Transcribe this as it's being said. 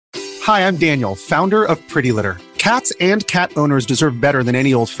Hi, I'm Daniel, founder of Pretty Litter. Cats and cat owners deserve better than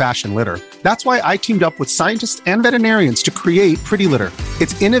any old-fashioned litter. That's why I teamed up with scientists and veterinarians to create Pretty Litter.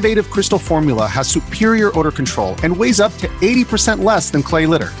 Its innovative crystal formula has superior odor control and weighs up to 80% less than clay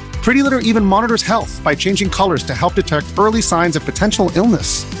litter. Pretty Litter even monitors health by changing colors to help detect early signs of potential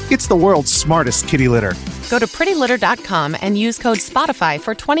illness. It's the world's smartest kitty litter. Go to prettylitter.com and use code SPOTIFY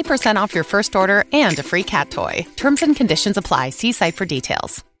for 20% off your first order and a free cat toy. Terms and conditions apply. See site for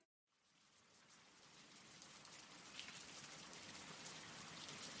details.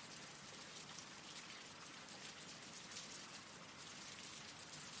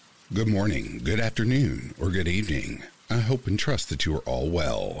 Good morning, good afternoon, or good evening. I hope and trust that you are all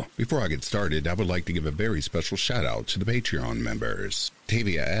well. Before I get started, I would like to give a very special shout out to the Patreon members.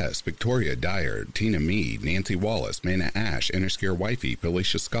 Tavia S., Victoria Dyer, Tina Mead, Nancy Wallace, Mana Ash, Interscare Wifey,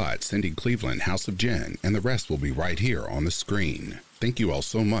 Felicia Scott, Cindy Cleveland, House of Jen, and the rest will be right here on the screen. Thank you all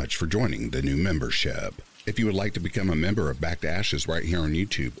so much for joining the new membership. If you would like to become a member of Back to Ashes right here on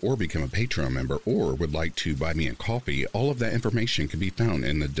YouTube, or become a Patreon member, or would like to buy me a coffee, all of that information can be found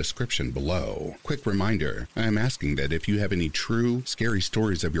in the description below. Quick reminder, I am asking that if you have any true, scary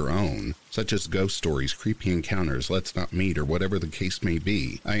stories of your own, such as ghost stories, creepy encounters, let's not meet, or whatever the case may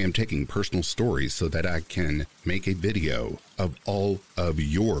be, I am taking personal stories so that I can make a video of all of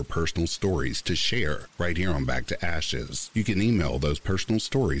your personal stories to share right here on Back to Ashes. You can email those personal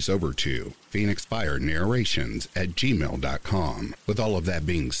stories over to phoenixfirenarrations@gmail.com. With all of that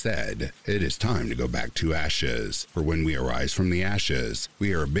being said, it is time to go back to ashes. For when we arise from the ashes,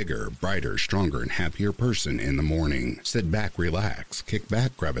 we are a bigger, brighter, stronger, and happier person in the morning. Sit back, relax, kick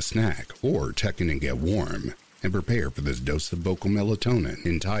back, grab a snack, or tuck in and get warm, and prepare for this dose of vocal melatonin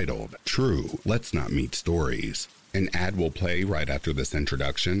entitled True Let's Not Meet Stories. An ad will play right after this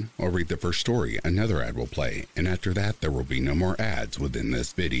introduction. I'll read the first story, another ad will play, and after that there will be no more ads within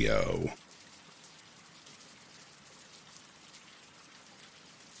this video.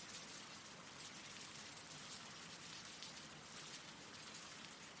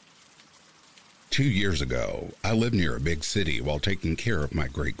 Two years ago, I lived near a big city while taking care of my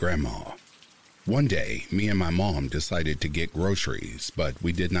great-grandma. One day, me and my mom decided to get groceries, but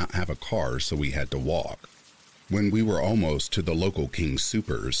we did not have a car, so we had to walk. When we were almost to the local King's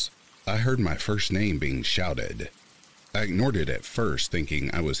Supers, I heard my first name being shouted. I ignored it at first,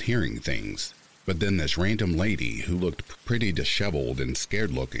 thinking I was hearing things, but then this random lady, who looked pretty disheveled and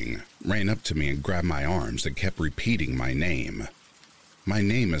scared-looking, ran up to me and grabbed my arms and kept repeating my name. My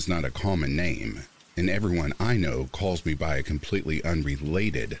name is not a common name, and everyone I know calls me by a completely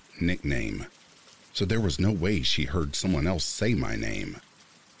unrelated nickname, so there was no way she heard someone else say my name.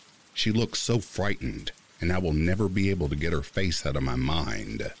 She looked so frightened, and I will never be able to get her face out of my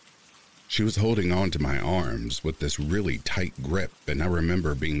mind. She was holding on to my arms with this really tight grip, and I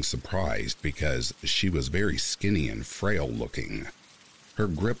remember being surprised because she was very skinny and frail looking. Her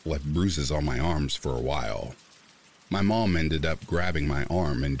grip left bruises on my arms for a while. My mom ended up grabbing my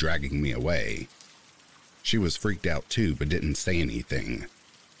arm and dragging me away. She was freaked out too, but didn't say anything.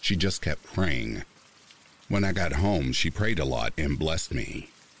 She just kept praying. When I got home, she prayed a lot and blessed me.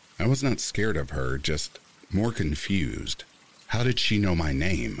 I was not scared of her, just more confused. How did she know my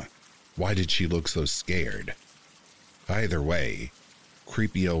name? Why did she look so scared? Either way,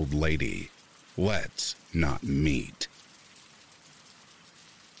 creepy old lady, let's not meet.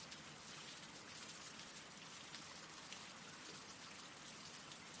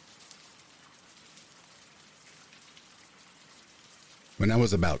 When I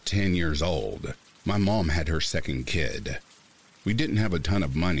was about 10 years old, my mom had her second kid. We didn't have a ton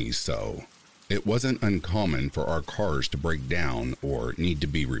of money, so it wasn't uncommon for our cars to break down or need to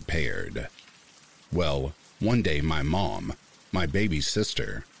be repaired. Well, one day my mom, my baby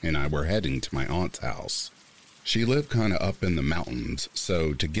sister, and I were heading to my aunt's house. She lived kind of up in the mountains,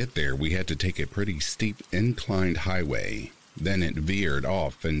 so to get there we had to take a pretty steep inclined highway. Then it veered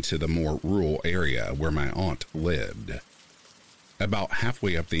off into the more rural area where my aunt lived. About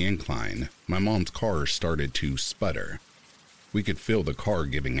halfway up the incline, my mom's car started to sputter. We could feel the car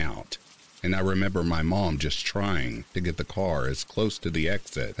giving out, and I remember my mom just trying to get the car as close to the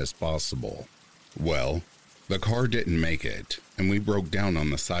exit as possible. Well, the car didn't make it, and we broke down on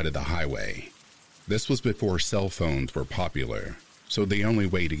the side of the highway. This was before cell phones were popular, so the only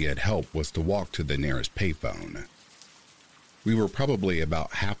way to get help was to walk to the nearest payphone. We were probably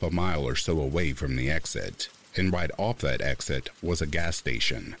about half a mile or so away from the exit, and right off that exit was a gas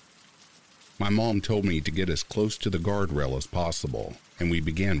station. My mom told me to get as close to the guardrail as possible, and we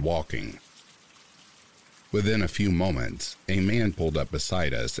began walking. Within a few moments, a man pulled up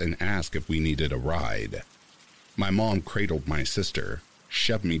beside us and asked if we needed a ride. My mom cradled my sister,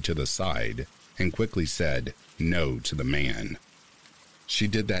 shoved me to the side, and quickly said no to the man. She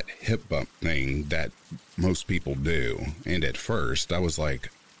did that hip bump thing that most people do, and at first I was like,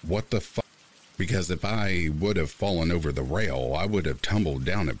 what the fuck? Because if I would have fallen over the rail, I would have tumbled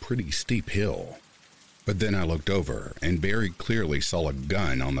down a pretty steep hill. But then I looked over and very clearly saw a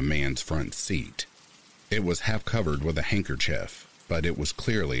gun on the man's front seat. It was half covered with a handkerchief, but it was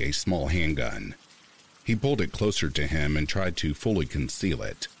clearly a small handgun. He pulled it closer to him and tried to fully conceal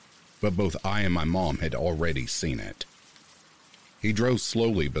it, but both I and my mom had already seen it. He drove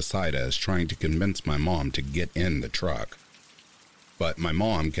slowly beside us, trying to convince my mom to get in the truck. But my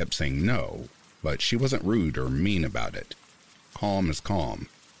mom kept saying no, but she wasn't rude or mean about it. Calm as calm,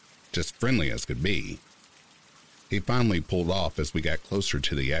 just friendly as could be. He finally pulled off as we got closer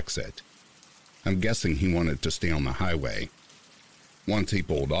to the exit. I'm guessing he wanted to stay on the highway. Once he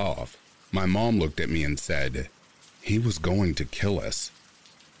pulled off, my mom looked at me and said, "He was going to kill us."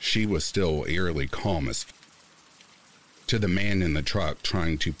 She was still eerily calm as To the man in the truck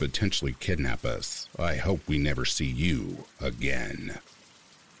trying to potentially kidnap us, I hope we never see you again.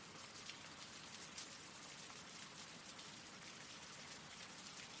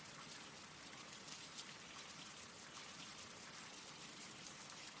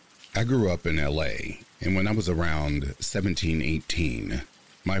 I grew up in LA, and when I was around 17, 18,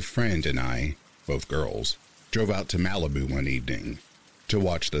 my friend and I, both girls, drove out to Malibu one evening to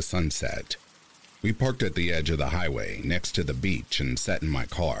watch the sunset. We parked at the edge of the highway next to the beach and sat in my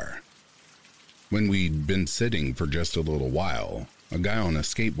car. When we'd been sitting for just a little while, a guy on a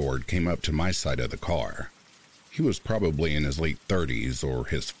skateboard came up to my side of the car. He was probably in his late 30s or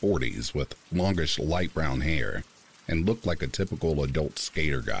his 40s with longish light brown hair and looked like a typical adult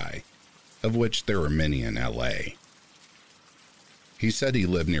skater guy, of which there are many in LA. He said he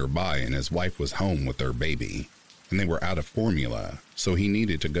lived nearby and his wife was home with their baby, and they were out of formula, so he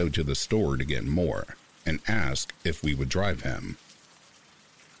needed to go to the store to get more, and asked if we would drive him.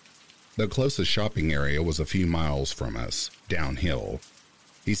 The closest shopping area was a few miles from us, downhill.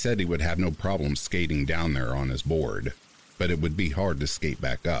 He said he would have no problem skating down there on his board, but it would be hard to skate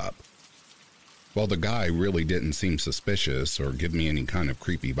back up. While the guy really didn't seem suspicious or give me any kind of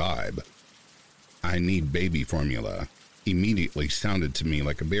creepy vibe, "I need baby formula" immediately sounded to me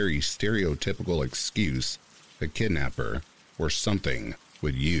like a very stereotypical excuse a kidnapper or something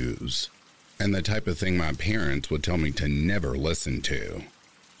would use, and the type of thing my parents would tell me to never listen to.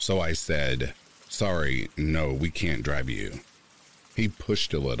 So I said, "Sorry, no, we can't drive you." He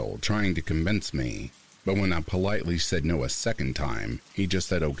pushed a little, trying to convince me, but when I politely said no a second time, he just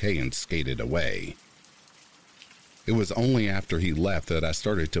said okay and skated away. It was only after he left that I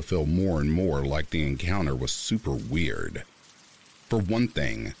started to feel more and more like the encounter was super weird. For one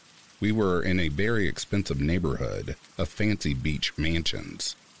thing, we were in a very expensive neighborhood of fancy beach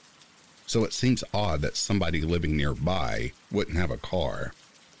mansions, so it seems odd that somebody living nearby wouldn't have a car.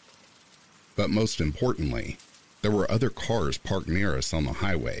 But most importantly, there were other cars parked near us on the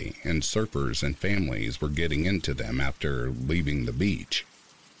highway, and surfers and families were getting into them after leaving the beach.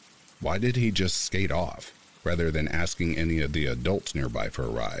 Why did he just skate off, rather than asking any of the adults nearby for a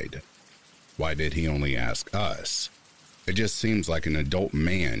ride? Why did he only ask us? It just seems like an adult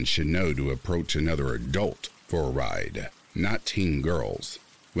man should know to approach another adult for a ride, not teen girls,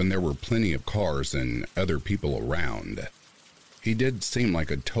 when there were plenty of cars and other people around. He did seem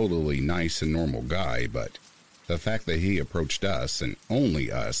like a totally nice and normal guy, but the fact that he approached us, and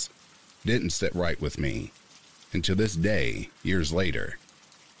only us, didn't sit right with me. And to this day, years later,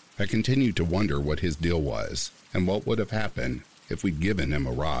 I continue to wonder what his deal was and what would have happened if we'd given him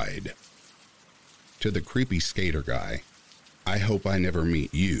a ride. To the creepy skater guy, I hope I never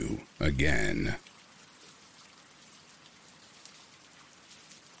meet you again.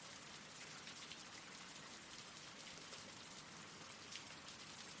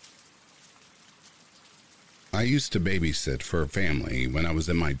 I used to babysit for a family when I was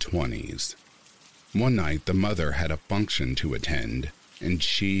in my 20s. One night, the mother had a function to attend, and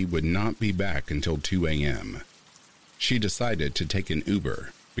she would not be back until 2 a.m. She decided to take an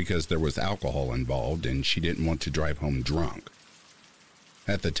Uber because there was alcohol involved and she didn't want to drive home drunk.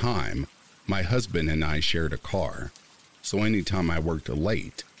 At the time, my husband and I shared a car, so anytime I worked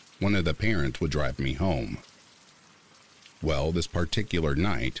late, one of the parents would drive me home. Well, this particular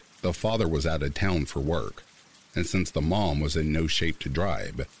night, the father was out of town for work, and since the mom was in no shape to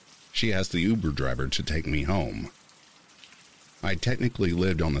drive, she asked the Uber driver to take me home. I technically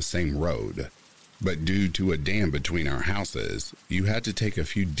lived on the same road, but due to a dam between our houses, you had to take a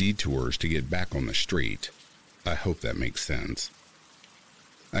few detours to get back on the street. I hope that makes sense.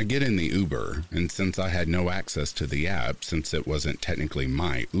 I get in the Uber, and since I had no access to the app since it wasn't technically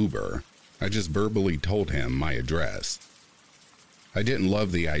my Uber, I just verbally told him my address. I didn't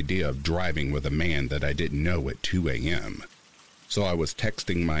love the idea of driving with a man that I didn't know at 2 a.m., so I was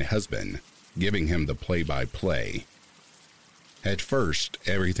texting my husband, giving him the play-by-play. At first,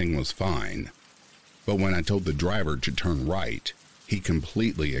 everything was fine, but when I told the driver to turn right, he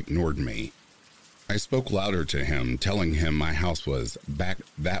completely ignored me. I spoke louder to him, telling him my house was back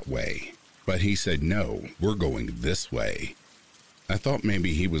that way, but he said, "No, we're going this way." I thought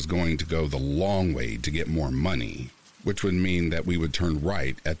maybe he was going to go the long way to get more money, which would mean that we would turn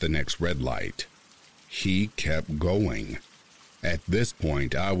right at the next red light. He kept going. At this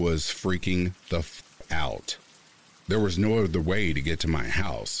point, I was freaking the out. There was no other way to get to my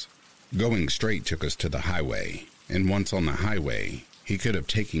house. Going straight took us to the highway, and once on the highway, he could have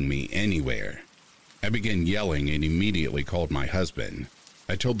taken me anywhere. I began yelling and immediately called my husband.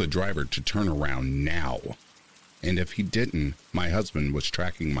 I told the driver to turn around now, and if he didn't, my husband was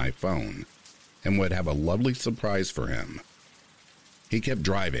tracking my phone and would have a lovely surprise for him. He kept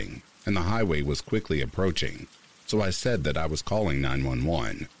driving, and the highway was quickly approaching, so I said that I was calling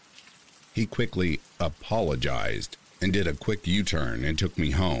 911. He quickly apologized and did a quick U-turn and took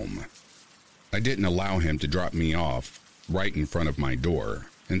me home. I didn't allow him to drop me off right in front of my door.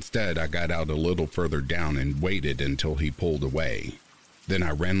 Instead, I got out a little further down and waited until he pulled away. Then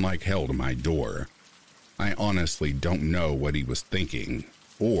I ran like hell to my door. I honestly don't know what he was thinking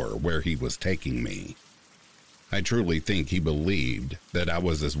or where he was taking me. I truly think he believed that I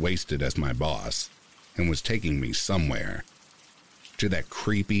was as wasted as my boss and was taking me somewhere. To that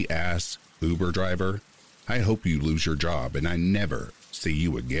creepy-ass Uber driver, I hope you lose your job and I never see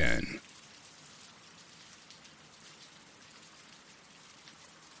you again.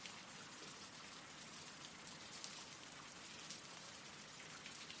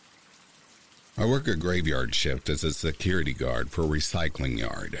 I work a graveyard shift as a security guard for a recycling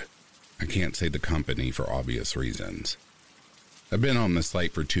yard. I can't say the company for obvious reasons. I've been on the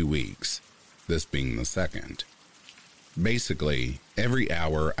site for 2 weeks, this being the second. Basically, every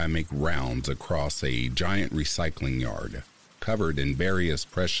hour I make rounds across a giant recycling yard covered in various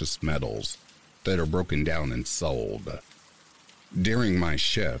precious metals that are broken down and sold. During my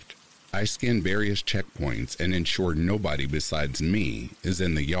shift, I scan various checkpoints and ensure nobody besides me is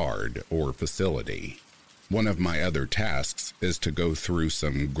in the yard or facility. One of my other tasks is to go through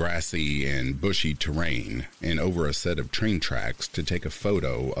some grassy and bushy terrain and over a set of train tracks to take a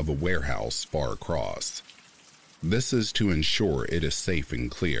photo of a warehouse far across. This is to ensure it is safe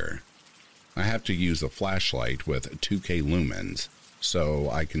and clear. I have to use a flashlight with 2K lumens so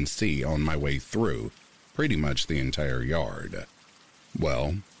I can see on my way through pretty much the entire yard.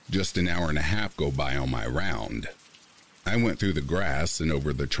 Well, just an hour and a half go by on my round. I went through the grass and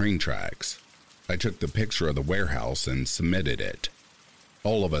over the train tracks. I took the picture of the warehouse and submitted it.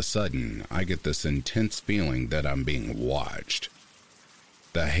 All of a sudden, I get this intense feeling that I'm being watched.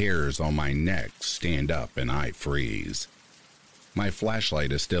 The hairs on my neck stand up and I freeze. My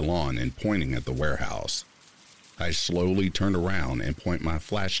flashlight is still on and pointing at the warehouse. I slowly turn around and point my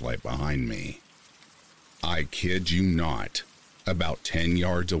flashlight behind me. I kid you not. About 10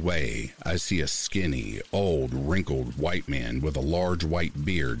 yards away, I see a skinny, old, wrinkled white man with a large white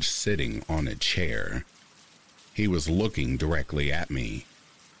beard sitting on a chair. He was looking directly at me.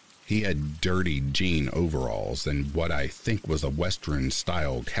 He had dirty jean overalls and what I think was a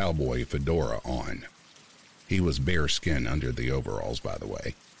Western-style cowboy fedora on. He was bare skin under the overalls, by the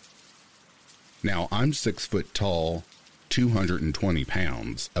way. Now, I'm 6 foot tall, 220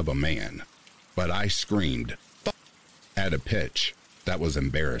 pounds of a man, but I screamed, "Fuck!" at a pitch that was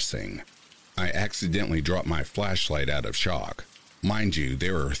embarrassing. I accidentally dropped my flashlight out of shock. Mind you,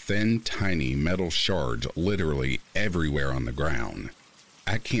 there are thin, tiny metal shards literally everywhere on the ground.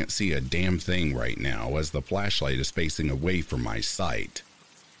 I can't see a damn thing right now as the flashlight is facing away from my sight.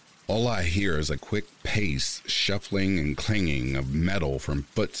 All I hear is a quick pace, shuffling and clanging of metal from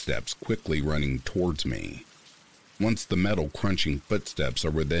footsteps quickly running towards me. Once the metal crunching footsteps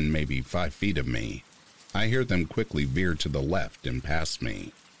are within maybe 5 feet of me, I hear them quickly veer to the left and past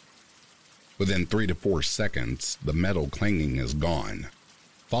me. Within 3 to 4 seconds, the metal clanging is gone,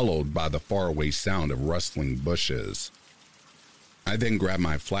 followed by the faraway sound of rustling bushes. I then grabbed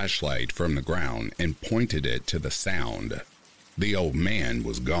my flashlight from the ground and pointed it to the sound. The old man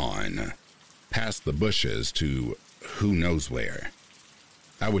was gone, past the bushes to who knows where.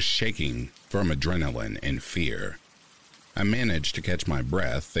 I was shaking from adrenaline and fear. I managed to catch my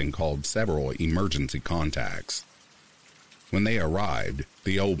breath and called several emergency contacts. When they arrived,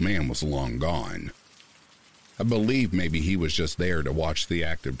 the old man was long gone. I believe maybe he was just there to watch the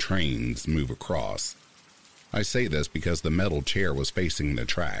active trains move across. I say this because the metal chair was facing the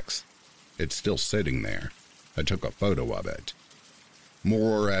tracks. It's still sitting there. I took a photo of it.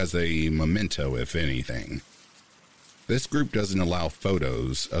 More as a memento, if anything. This group doesn't allow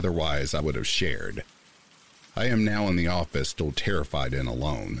photos, otherwise I would have shared. I am now in the office, still terrified and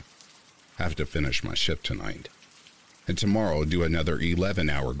alone. I have to finish my shift tonight. And tomorrow do another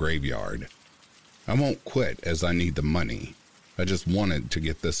 11-hour graveyard. I won't quit as I need the money. I just wanted to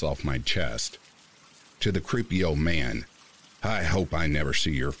get this off my chest. To the creepy old man, I hope I never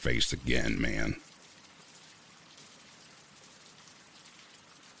see your face again, man.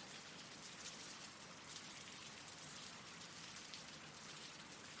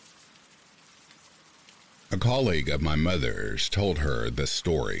 A colleague of my mother's told her this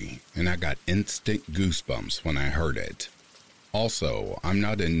story, and I got instant goosebumps when I heard it. Also, I'm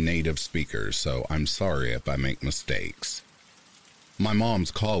not a native speaker, so I'm sorry if I make mistakes. My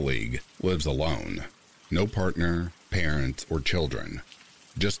mom's colleague lives alone. No partner, parents, or children.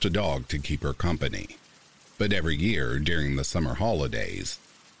 Just a dog to keep her company. But every year, during the summer holidays,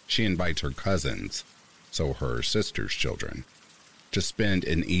 she invites her cousins, so her sister's children, to spend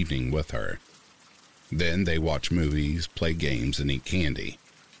an evening with her. Then they watch movies, play games, and eat candy.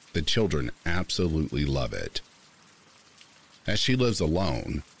 The children absolutely love it. As she lives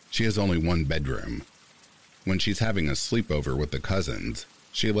alone, she has only one bedroom. When she's having a sleepover with the cousins,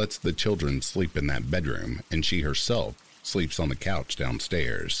 she lets the children sleep in that bedroom, and she herself sleeps on the couch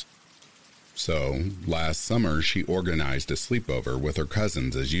downstairs. So, last summer she organized a sleepover with her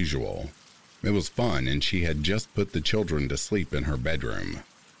cousins as usual. It was fun, and she had just put the children to sleep in her bedroom.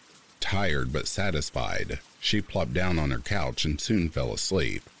 Tired but satisfied, she plopped down on her couch and soon fell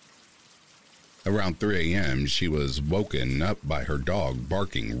asleep. Around 3 a.m., she was woken up by her dog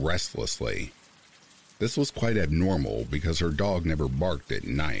barking restlessly. This was quite abnormal because her dog never barked at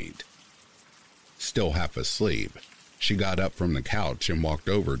night. Still half asleep, she got up from the couch and walked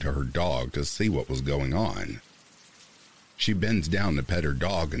over to her dog to see what was going on. She bends down to pet her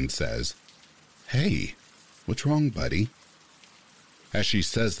dog and says, "Hey, what's wrong, buddy?" As she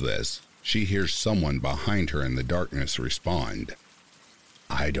says this, she hears someone behind her in the darkness respond,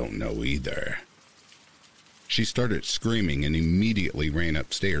 "I don't know either." She started screaming and immediately ran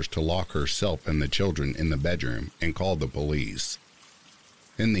upstairs to lock herself and the children in the bedroom and called the police.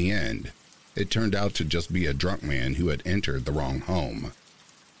 In the end, it turned out to just be a drunk man who had entered the wrong home.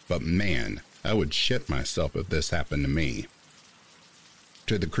 But man, I would shit myself if this happened to me.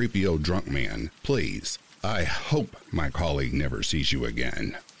 To the creepy old drunk man, please, I hope my colleague never sees you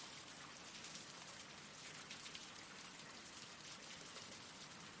again.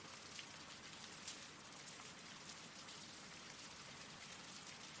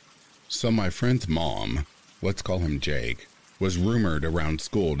 So my friend's mom, let's call him Jake, was rumored around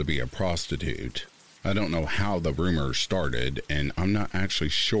school to be a prostitute. I don't know how the rumor started, and I'm not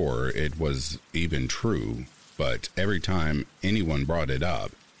actually sure it was even true, but every time anyone brought it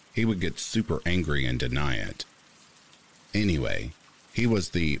up, he would get super angry and deny it. Anyway, he was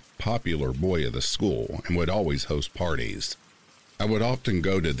the popular boy of the school and would always host parties. I would often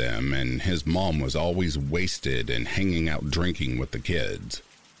go to them, and his mom was always wasted and hanging out drinking with the kids.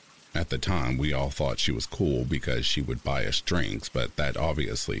 At the time, we all thought she was cool because she would buy us drinks, but that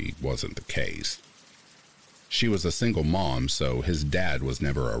obviously wasn't the case. She was a single mom, so his dad was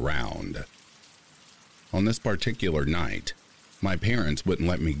never around. On this particular night, my parents wouldn't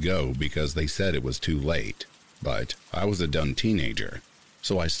let me go because they said it was too late, but I was a dumb teenager,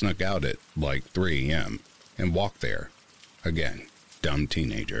 so I snuck out at like 3 a.m. and walked there. Again, dumb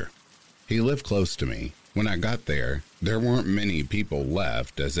teenager. He lived close to me. When I got there weren't many people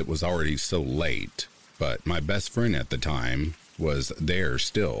left as it was already so late, but my best friend at the time was there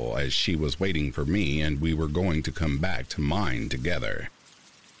still as she was waiting for me and we were going to come back to mine together.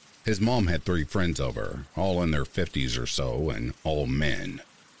 His mom had 3 friends over, all in their 50s or so and all men.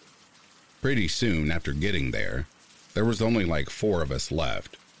 Pretty soon after getting there was only like 4 of us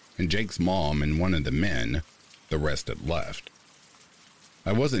left, and Jake's mom and one of the men, the rest had left.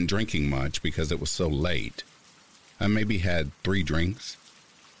 I wasn't drinking much because it was so late. I maybe had 3 drinks.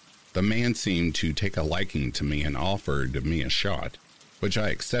 The man seemed to take a liking to me and offered me a shot, which I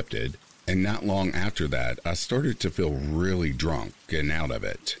accepted, and not long after that, I started to feel really drunk and out of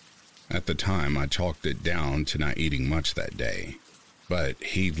it. At the time, I chalked it down to not eating much that day, but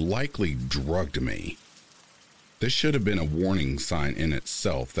he likely drugged me. This should have been a warning sign in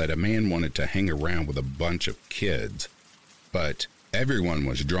itself that a man wanted to hang around with a bunch of kids, but everyone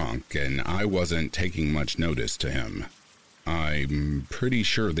was drunk, and I wasn't taking much notice to him. I'm pretty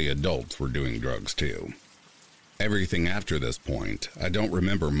sure the adults were doing drugs too. Everything after this point, I don't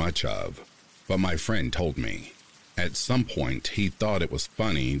remember much of, but my friend told me. At some point, he thought it was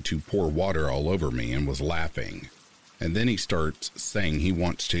funny to pour water all over me and was laughing. And then he starts saying he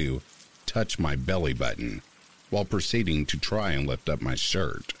wants to touch my belly button while proceeding to try and lift up my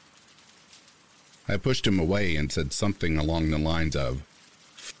shirt. I pushed him away and said something along the lines of,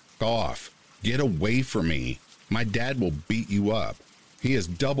 "F off, get away from me. My dad will beat you up. He is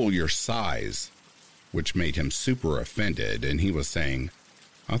double your size," which made him super offended, and he was saying,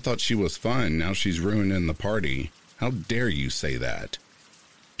 "I thought she was fun, now she's ruining the party. How dare you say that?"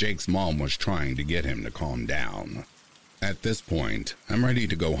 Jake's mom was trying to get him to calm down. At this point, I'm ready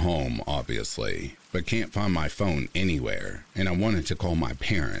to go home, obviously, but can't find my phone anywhere, and I wanted to call my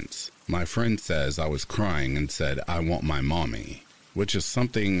parents. My friend says I was crying and said I want my mommy, which is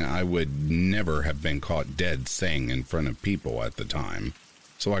something I would never have been caught dead saying in front of people at the time,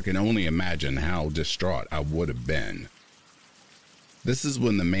 so I can only imagine how distraught I would have been. This is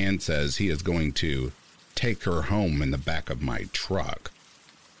when the man says he is going to take her home in the back of my truck,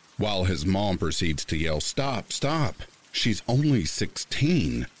 while his mom proceeds to yell, "Stop, stop, she's only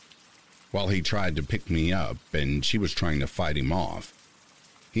 16, while he tried to pick me up and she was trying to fight him off.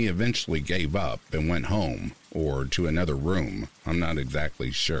 He eventually gave up and went home, or to another room, I'm not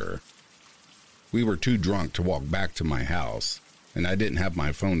exactly sure. We were too drunk to walk back to my house, and I didn't have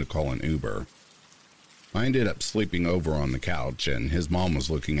my phone to call an Uber. I ended up sleeping over on the couch, and his mom was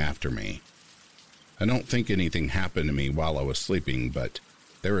looking after me. I don't think anything happened to me while I was sleeping, but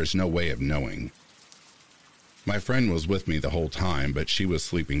there is no way of knowing. My friend was with me the whole time, but she was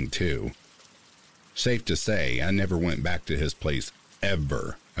sleeping too. Safe to say, I never went back to his place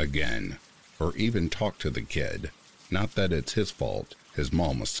ever again, or even talked to the kid. Not that it's his fault, his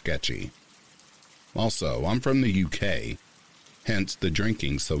mom was sketchy. Also, I'm from the UK, hence the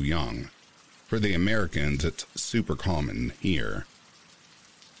drinking so young. For the Americans, it's super common here.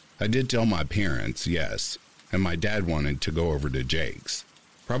 I did tell my parents, yes, and my dad wanted to go over to Jake's,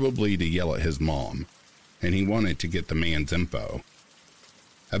 probably to yell at his mom, and he wanted to get the man's info.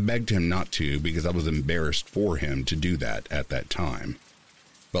 I begged him not to because I was embarrassed for him to do that at that time.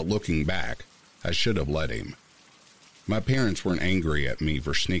 But looking back, I should have let him. My parents weren't angry at me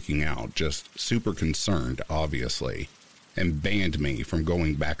for sneaking out, just super concerned, obviously, and banned me from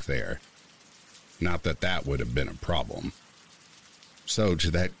going back there. Not that that would have been a problem. So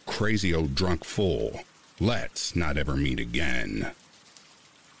to that crazy old drunk fool, let's not ever meet again.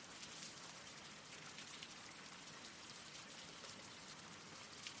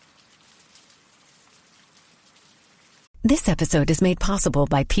 This episode is made possible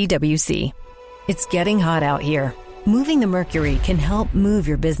by PwC. It's getting hot out here. Moving the mercury can help move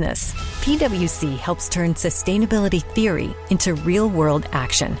your business. PwC helps turn sustainability theory into real-world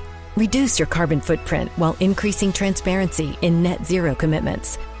action. Reduce your carbon footprint while increasing transparency in net zero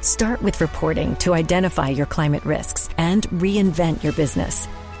commitments. Start with reporting to identify your climate risks and reinvent your business.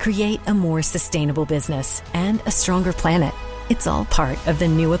 Create a more sustainable business and a stronger planet. It's all part of The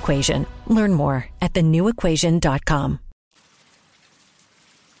New Equation. Learn more at thenewequation.com.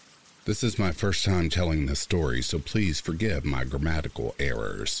 This is my first time telling this story, so please forgive my grammatical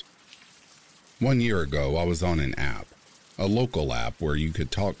errors. 1 year ago, I was on an app, a local app where you could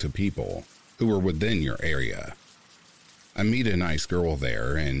talk to people who were within your area. I met a nice girl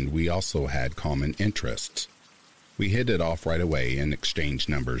there, and we also had common interests. We hit it off right away and exchanged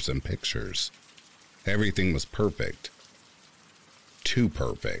numbers and pictures. Everything was perfect. Too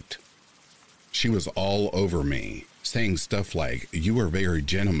perfect. She was all over me, saying stuff like, "You are very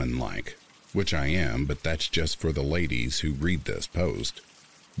gentlemanlike," which I am, but that's just for the ladies who read this post.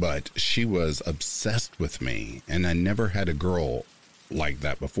 But she was obsessed with me, and I never had a girl like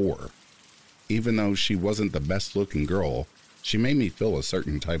that before. Even though she wasn't the best-looking girl, she made me feel a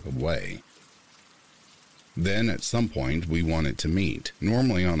certain type of way. Then, at some point, we wanted to meet,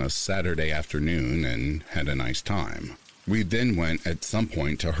 normally on a Saturday afternoon, and had a nice time. We then went at some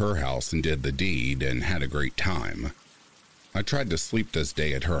point to her house and did the deed and had a great time. I tried to sleep this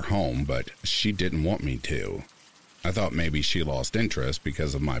day at her home, but she didn't want me to. I thought maybe she lost interest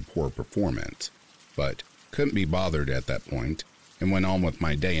because of my poor performance, but couldn't be bothered at that point and went on with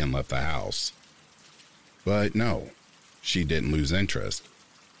my day and left the house. But no, she didn't lose interest.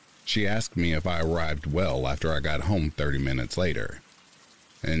 She asked me if I arrived well after I got home 30 minutes later.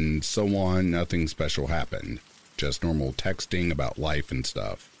 And so on, nothing special happened. Just normal texting about life and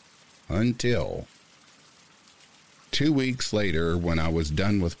stuff. Until 2 weeks later, when I was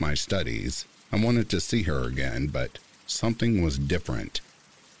done with my studies, I wanted to see her again, but something was different.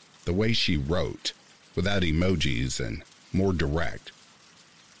 The way she wrote, without emojis and more direct.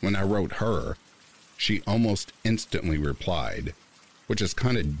 When I wrote her, she almost instantly replied, which is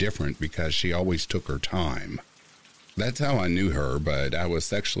kind of different because she always took her time. That's how I knew her, but I was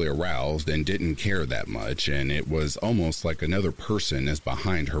sexually aroused and didn't care that much, and it was almost like another person is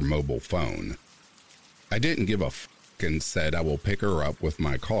behind her mobile phone. I didn't give a f*** and said I will pick her up with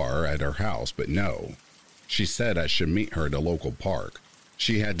my car at her house, but no. She said I should meet her at a local park.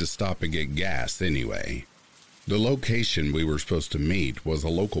 She had to stop and get gas anyway. The location we were supposed to meet was a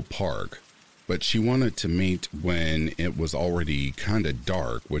local park, but she wanted to meet when it was already kind of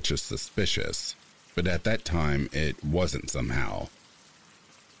dark, which is suspicious. But at that time, it wasn't somehow.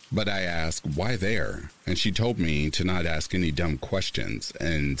 But I asked, why there? And she told me to not ask any dumb questions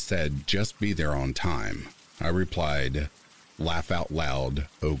and said, just be there on time. I replied, laugh out loud,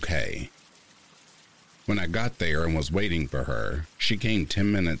 okay. When I got there and was waiting for her, she came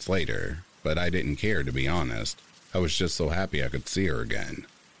 10 minutes later, but I didn't care, to be honest. I was just so happy I could see her again.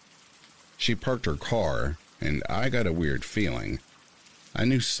 She parked her car, and I got a weird feeling. I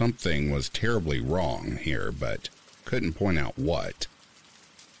knew something was terribly wrong here, but couldn't point out what.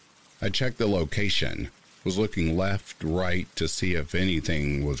 I checked the location, was looking left, right to see if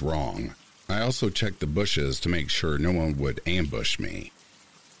anything was wrong. I also checked the bushes to make sure no one would ambush me.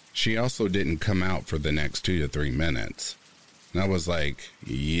 She also didn't come out for the next 2 to 3 minutes. And I was like,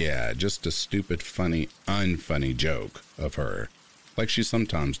 yeah, just a stupid, funny, unfunny joke of her, like she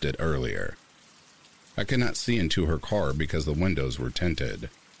sometimes did earlier. I could not see into her car because the windows were tinted.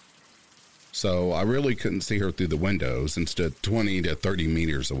 So I really couldn't see her through the windows and stood 20 to 30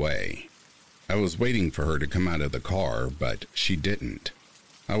 meters away. I was waiting for her to come out of the car, but she didn't.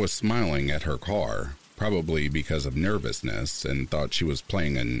 I was smiling at her car, probably because of nervousness, and thought she was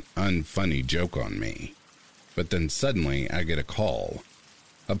playing an unfunny joke on me. But then suddenly I get a call.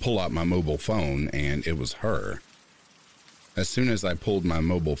 I pull out my mobile phone and it was her. As soon as I pulled my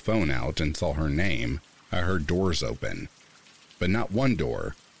mobile phone out and saw her name, I heard doors open. But not one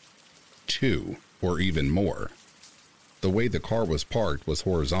door, 2 or even more. The way the car was parked was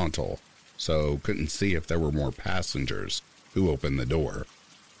horizontal, so couldn't see if there were more passengers who opened the door.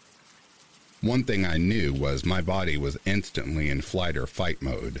 One thing I knew was my body was instantly in flight or fight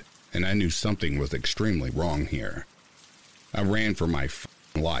mode, and I knew something was extremely wrong here. I ran for my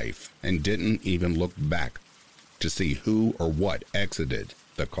life and didn't even look back to see who or what exited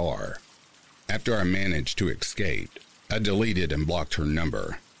the car. After I managed to escape, I deleted and blocked her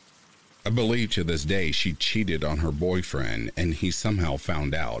number. I believe to this day she cheated on her boyfriend and he somehow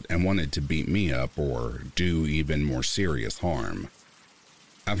found out and wanted to beat me up or do even more serious harm.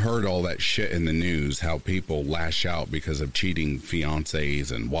 I've heard all that shit in the news, how people lash out because of cheating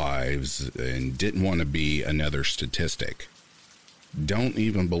fiancés and wives and didn't want to be another statistic. Don't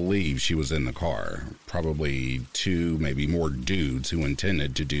even believe she was in the car. Probably 2, maybe more dudes who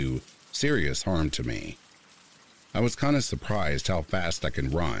intended to do serious harm to me. I was kind of surprised how fast I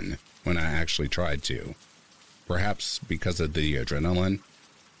could run when I actually tried to. Perhaps because of the adrenaline.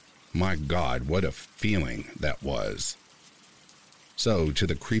 My God, what a feeling that was. So, to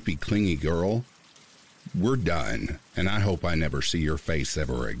the creepy, clingy girl, we're done, and I hope I never see your face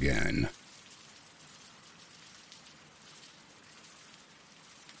ever again.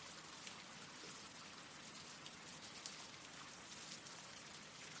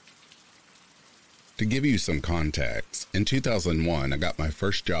 To give you some context, in 2001, I got my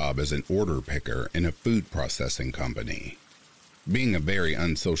first job as an order picker in a food processing company. Being a very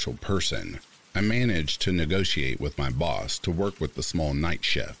unsocial person, I managed to negotiate with my boss to work with the small night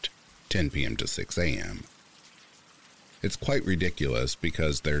shift, 10 p.m. to 6 a.m. It's quite ridiculous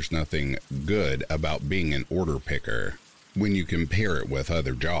because there's nothing good about being an order picker when you compare it with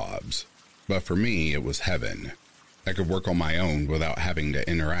other jobs. But for me, it was heaven. I could work on my own without having to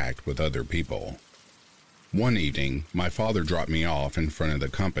interact with other people. One evening, my father dropped me off in front of the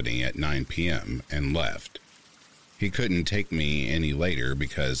company at 9 p.m. and left. He couldn't take me any later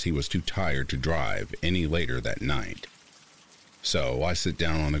because he was too tired to drive any later that night. So I sit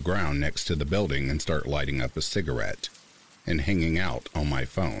down on the ground next to the building and start lighting up a cigarette and hanging out on my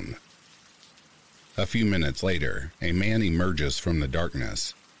phone. A few minutes later, a man emerges from the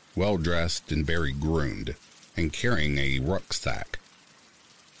darkness, well-dressed and very groomed, and carrying a rucksack.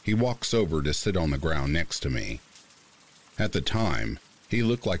 He walks over to sit on the ground next to me. At the time, he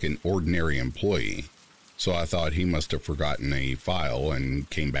looked like an ordinary employee, so I thought he must have forgotten a file and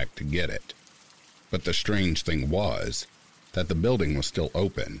came back to get it. But the strange thing was that the building was still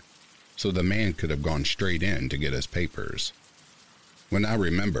open, so the man could have gone straight in to get his papers. When I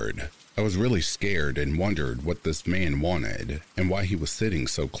remembered, I was really scared and wondered what this man wanted and why he was sitting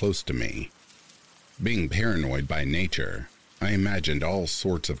so close to me. Being paranoid by nature, I imagined all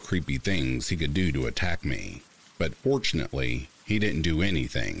sorts of creepy things he could do to attack me, but fortunately, he didn't do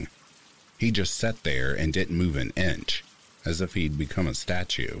anything. He just sat there and didn't move an inch, as if he'd become a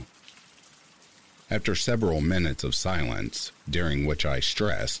statue. After several minutes of silence, during which I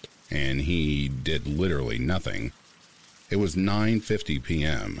stressed, and he did literally nothing, it was 9:50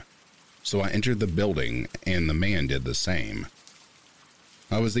 p.m., so I entered the building and the man did the same.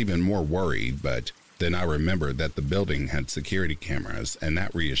 I was even more worried, but then I remembered that the building had security cameras, and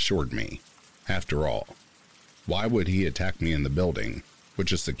that reassured me. After all, why would he attack me in the building,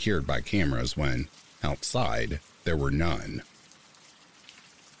 which is secured by cameras, when outside there were none?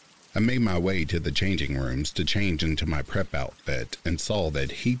 I made my way to the changing rooms to change into my prep outfit and saw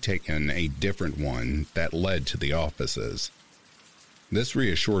that he'd taken a different one that led to the offices. This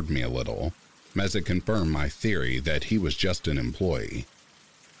reassured me a little, as it confirmed my theory that he was just an employee.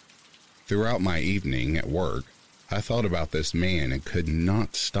 Throughout my evening at work, I thought about this man and could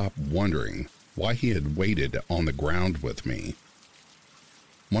not stop wondering why he had waited on the ground with me.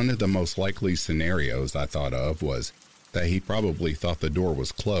 One of the most likely scenarios I thought of was that he probably thought the door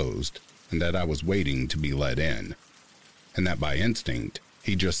was closed and that I was waiting to be let in, and that by instinct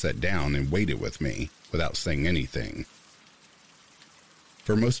he just sat down and waited with me without saying anything.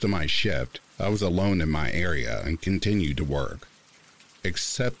 For most of my shift, I was alone in my area and continued to work,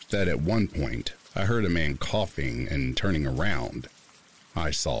 except that at one point I heard a man coughing, and turning around, I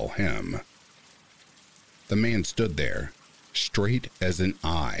saw him. The man stood there, straight as an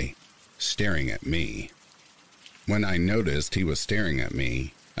eye, staring at me. When I noticed he was staring at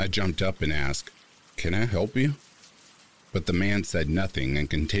me, I jumped up and asked, "Can I help you?" But the man said nothing and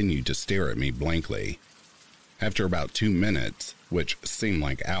continued to stare at me blankly. After about 2 minutes, which seemed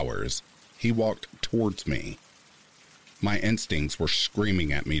like hours, he walked towards me. My instincts were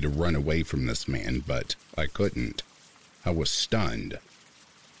screaming at me to run away from this man, but I couldn't. I was stunned.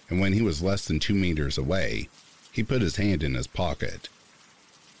 And when he was less than 2 meters away, he put his hand in his pocket.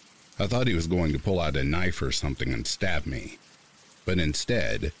 I thought he was going to pull out a knife or something and stab me, but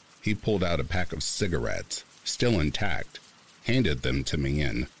instead, he pulled out a pack of cigarettes, still intact, handed them to me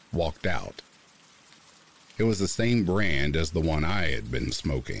and walked out. It was the same brand as the one I had been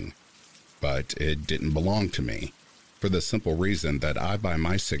smoking, but it didn't belong to me, for the simple reason that I buy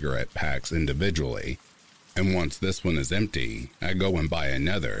my cigarette packs individually, and once this one is empty, I go and buy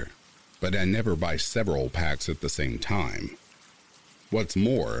another, but I never buy several packs at the same time. What's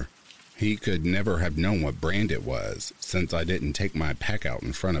more, he could never have known what brand it was, since I didn't take my pack out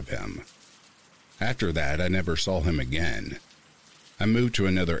in front of him. After that, I never saw him again. I moved to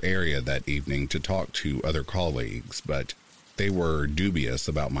another area that evening to talk to other colleagues, but they were dubious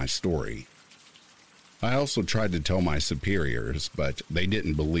about my story. I also tried to tell my superiors, but they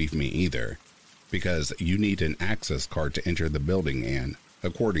didn't believe me either, because you need an access card to enter the building, and,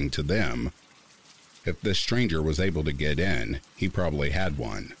 according to them, if this stranger was able to get in, he probably had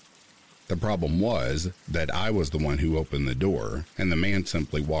one. The problem was that I was the one who opened the door, and the man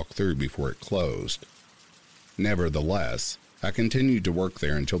simply walked through before it closed. Nevertheless, I continued to work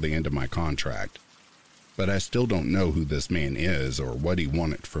there until the end of my contract, but I still don't know who this man is or what he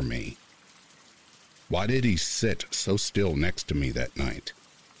wanted from me. Why did he sit so still next to me that night?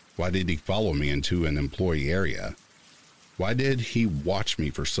 Why did he follow me into an employee area? Why did he watch me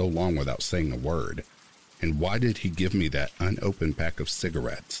for so long without saying a word? And why did he give me that unopened pack of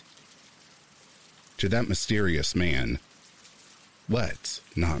cigarettes? To that mysterious man, let's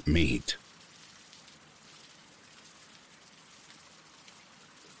not meet.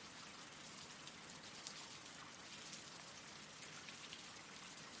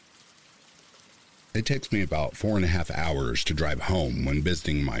 It takes me about 4.5 hours to drive home when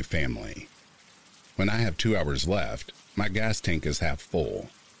visiting my family. When I have 2 hours left, my gas tank is half full,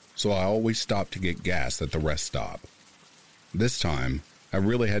 so I always stop to get gas at the rest stop. This time, I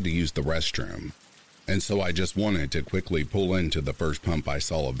really had to use the restroom, and so I just wanted to quickly pull into the first pump I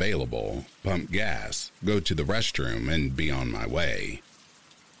saw available, pump gas, go to the restroom, and be on my way.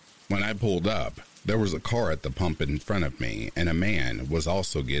 When I pulled up, there was a car at the pump in front of me, and a man was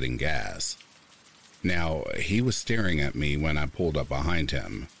also getting gas. Now, he was staring at me when I pulled up behind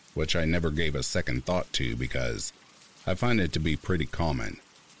him, which I never gave a second thought to because I find it to be pretty common.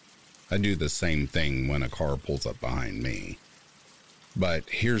 I do the same thing when a car pulls up behind me. But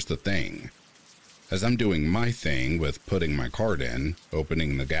here's the thing. As I'm doing my thing with putting my card in,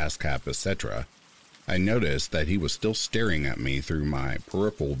 opening the gas cap, etc., I noticed that he was still staring at me through my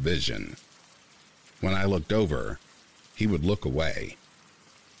peripheral vision. When I looked over, he would look away.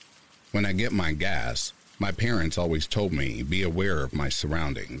 When I get my gas, my parents always told me be aware of my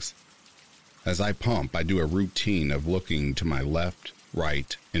surroundings. As I pump, I do a routine of looking to my left,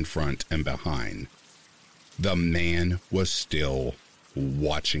 right, in front, and behind. The man was still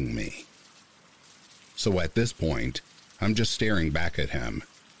watching me. So at this point, I'm just staring back at him.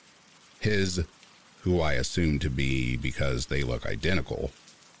 His, who I assume to be because they look identical,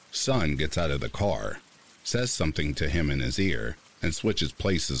 son gets out of the car, says something to him in his ear, and switches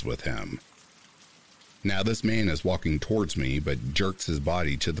places with him. Now this man is walking towards me but jerks his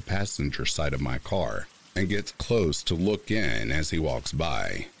body to the passenger side of my car and gets close to look in as he walks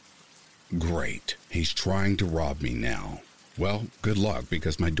by. Great, he's trying to rob me now. Well, good luck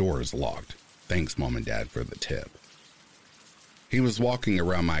because my door is locked. Thanks, Mom and Dad, for the tip. He was walking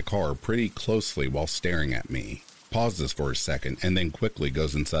around my car pretty closely while staring at me, pauses for a second, and then quickly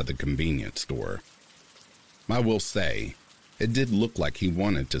goes inside the convenience store. I will say, it did look like he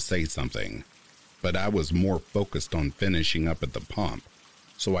wanted to say something, but I was more focused on finishing up at the pump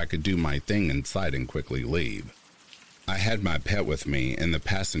so I could do my thing inside and quickly leave. I had my pet with me in the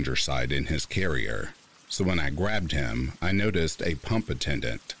passenger side in his carrier, so when I grabbed him, I noticed a pump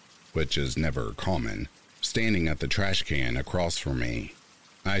attendant, which is never common, standing at the trash can across from me.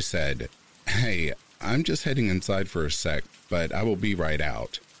 I said, "Hey, I'm just heading inside for a sec, but I will be right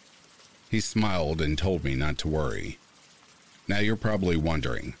out." He smiled and told me not to worry. Now you're probably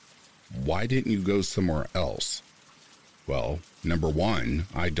wondering, why didn't you go somewhere else? Well, number one,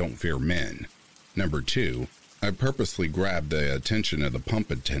 I don't fear men. Number two, I purposely grabbed the attention of the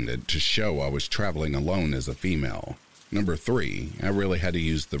pump attendant to show I was traveling alone as a female. Number three, I really had to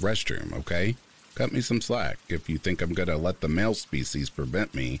use the restroom, okay? Cut me some slack if you think I'm gonna let the male species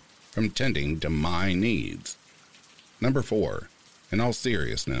prevent me from tending to my needs. Number four, in all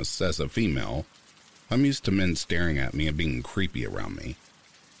seriousness, as a female, I'm used to men staring at me and being creepy around me.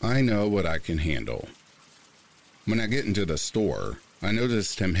 I know what I can handle. When I get into the store, I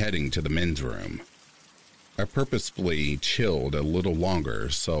noticed him heading to the men's room. I purposefully chilled a little longer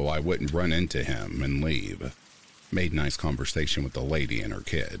so I wouldn't run into him and leave. Made nice conversation with the lady and her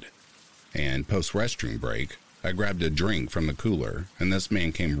kid. And post-restroom break, I grabbed a drink from the cooler, and this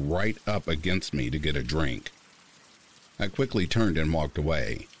man came right up against me to get a drink. I quickly turned and walked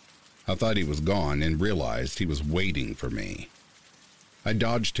away. I thought he was gone and realized he was waiting for me. I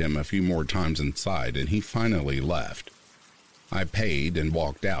dodged him a few more times inside, and he finally left. I paid and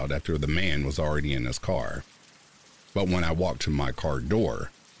walked out after the man was already in his car. But when I walked to my car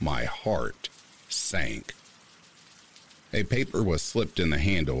door, my heart sank. A paper was slipped in the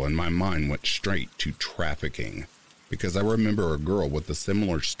handle, and my mind went straight to trafficking, because I remember a girl with a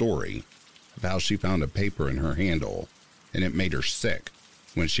similar story of how she found a paper in her handle, and it made her sick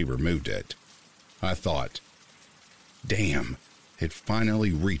when she removed it. I thought, damn, it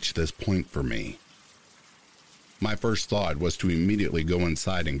finally reached this point for me. My first thought was to immediately go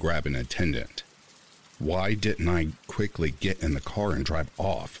inside and grab an attendant. Why didn't I quickly get in the car and drive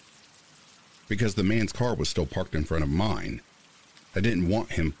off? Because the man's car was still parked in front of mine. I didn't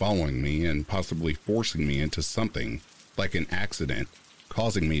want him following me and possibly forcing me into something like an accident,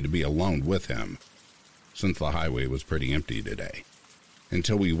 causing me to be alone with him, since the highway was pretty empty today,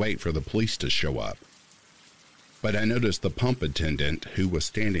 until we wait for the police to show up. But I noticed the pump attendant who was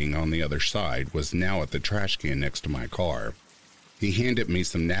standing on the other side was now at the trash can next to my car. He handed me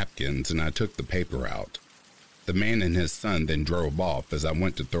some napkins and I took the paper out. The man and his son then drove off as I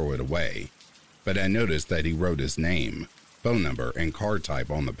went to throw it away, but I noticed that he wrote his name, phone number, and car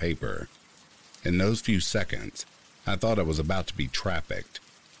type on the paper. In those few seconds, I thought I was about to be trafficked.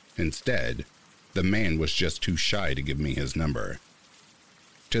 Instead, the man was just too shy to give me his number.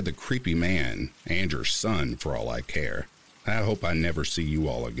 To the creepy man, and your son for all I care, I hope I never see you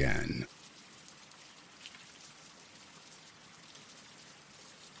all again.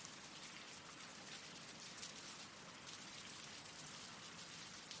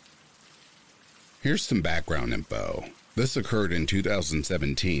 Here's some background info. This occurred in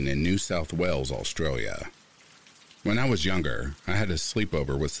 2017 in New South Wales, Australia. When I was younger, I had a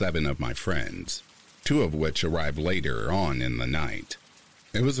sleepover with 7 of my friends, 2 of which arrived later on in the night.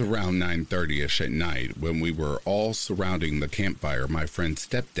 It was around 9:30ish at night when we were all surrounding the campfire my friend's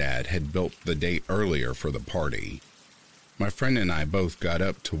stepdad had built the day earlier for the party. My friend and I both got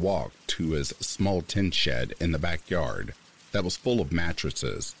up to walk to his small tin shed in the backyard that was full of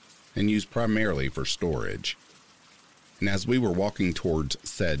mattresses and used primarily for storage. And as we were walking towards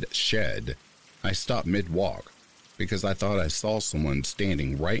said shed, I stopped mid-walk because I thought I saw someone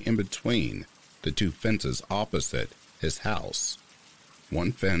standing right in between the 2 fences opposite his house.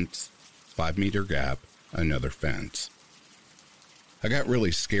 1 fence, 5-meter gap, another fence. I got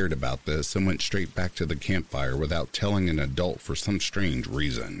really scared about this and went straight back to the campfire without telling an adult for some strange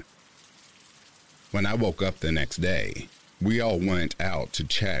reason. When I woke up the next day, we all went out to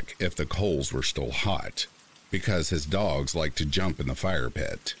check if the coals were still hot, because his dogs like to jump in the fire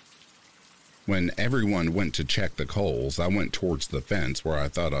pit. When everyone went to check the coals, I went towards the fence where I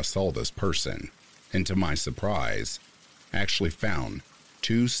thought I saw this person, and to my surprise, actually found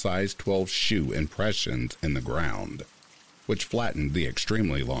 2 size 12 shoe impressions in the ground, which flattened the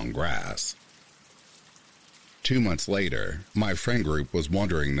extremely long grass. 2 months later, my friend group was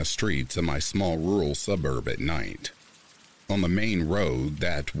wandering the streets in my small rural suburb at night. On the main road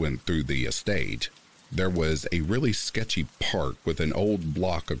that went through the estate, there was a really sketchy park with an old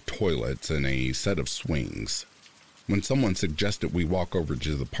block of toilets and a set of swings. When someone suggested we walk over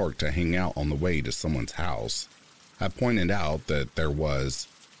to the park to hang out on the way to someone's house, I pointed out that there was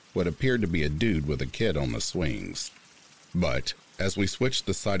what appeared to be a dude with a kid on the swings. But as we switched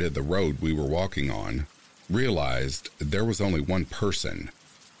the side of the road we were walking on, realized there was only one person,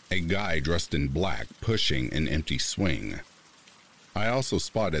 a guy dressed in black pushing an empty swing. I also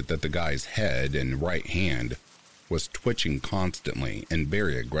spotted that the guy's head and right hand was twitching constantly and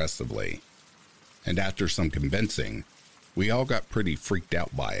very aggressively. And after some convincing, we all got pretty freaked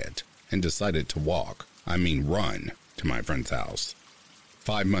out by it and decided to run to my friend's house.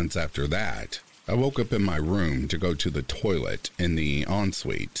 5 months after that, I woke up in my room to go to the toilet in the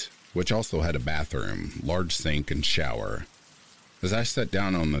ensuite, which also had a bathroom, large sink, and shower. As I sat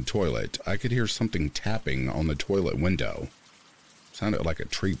down on the toilet, I could hear something tapping on the toilet window. Sounded like a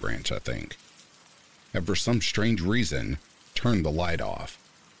tree branch, I think. And for some strange reason, turned the light off.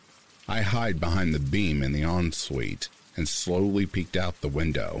 I hid behind the beam in the ensuite and slowly peeked out the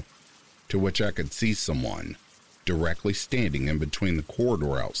window, to which I could see someone directly standing in between the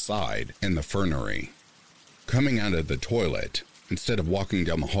corridor outside and the fernery. Coming out of the toilet, instead of walking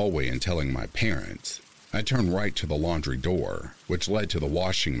down the hallway and telling my parents, I turned right to the laundry door, which led to the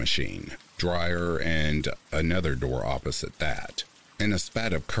washing machine, dryer, and another door opposite that. In a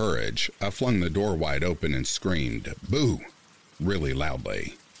spat of courage, I flung the door wide open and screamed, "Boo!" really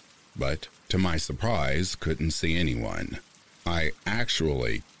loudly. But, to my surprise, couldn't see anyone. I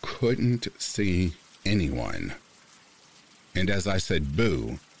actually couldn't see anyone. And as I said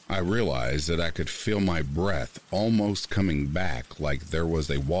boo, I realized that I could feel my breath almost coming back, like there was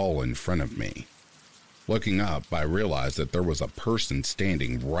a wall in front of me. Looking up, I realized that there was a person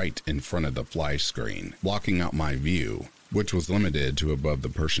standing right in front of the flash screen, blocking out my view, which was limited to above the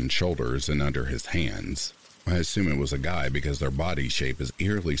person's shoulders and under his hands. I assume it was a guy because their body shape is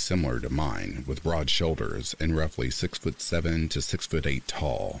eerily similar to mine, with broad shoulders and roughly 6'7" to 6'8"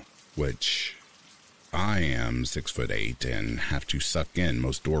 tall, which I am 6'8" and have to suck in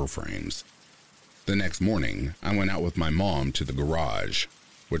most door frames. The next morning, I went out with my mom to the garage,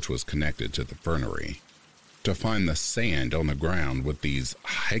 which was connected to the fernery, to find the sand on the ground with these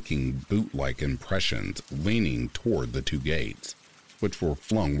hiking boot-like impressions leaning toward the 2 gates, which were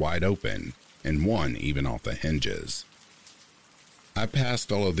flung wide open, and one even off the hinges. I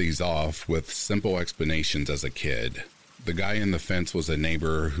passed all of these off with simple explanations as a kid. The guy in the fence was a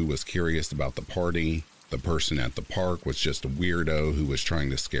neighbor who was curious about the party. The person at the park was just a weirdo who was trying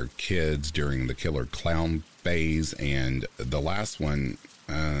to scare kids during the killer clown phase, and the last one,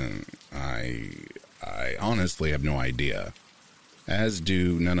 I honestly have no idea, as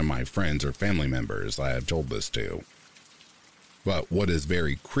do none of my friends or family members I have told this to. But what is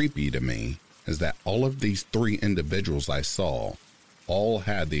very creepy to me is that all of these 3 individuals I saw all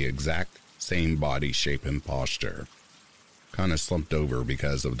had the exact same body shape and posture, kind of slumped over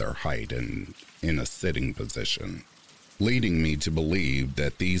because of their height and in a sitting position, leading me to believe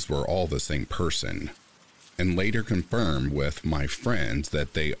that these were all the same person, and later confirmed with my friends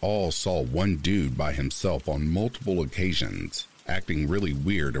that they all saw one dude by himself on multiple occasions, acting really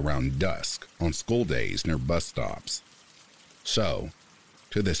weird around dusk on school days near bus stops. So,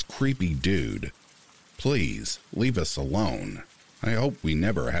 to this creepy dude, please leave us alone. I hope we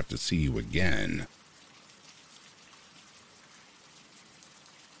never have to see you again.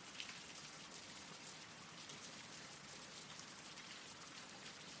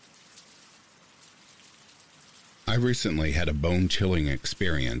 I recently had a bone-chilling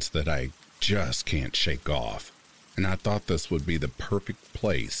experience that I just can't shake off, and I thought this would be the perfect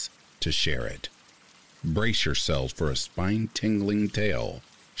place to share it. Brace yourselves for a spine-tingling tale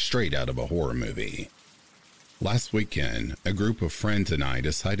straight out of a horror movie. Last weekend, a group of friends and I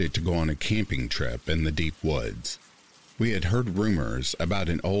decided to go on a camping trip in the deep woods. We had heard rumors about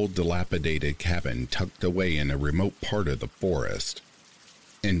an old dilapidated cabin tucked away in a remote part of the forest.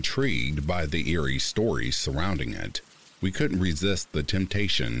 Intrigued by the eerie stories surrounding it, we couldn't resist the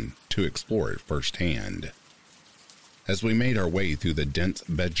temptation to explore it firsthand. As we made our way through the dense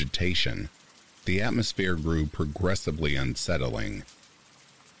vegetation, The atmosphere grew progressively unsettling.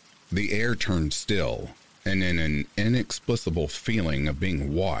 The air turned still, and an inexplicable feeling of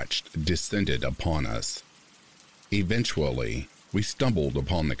being watched descended upon us. Eventually, we stumbled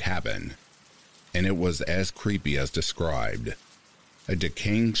upon the cabin, and it was as creepy as described. A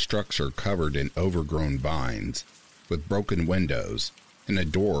decaying structure covered in overgrown vines, with broken windows and a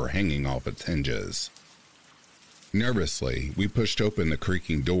door hanging off its hinges. Nervously, we pushed open the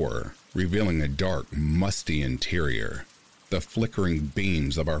creaking door, revealing a dark, musty interior. The flickering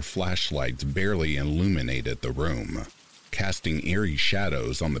beams of our flashlights barely illuminated the room, casting eerie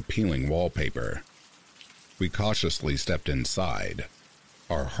shadows on the peeling wallpaper. We cautiously stepped inside,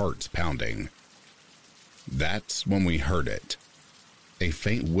 our hearts pounding. That's when we heard it. A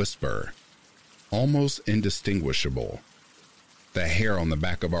faint whisper, almost indistinguishable. The hair on the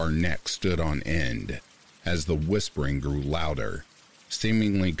back of our neck stood on end as the whispering grew louder,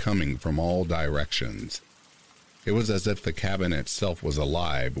 seemingly coming from all directions. It was as if the cabin itself was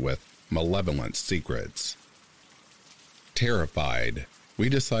alive with malevolent secrets. Terrified, we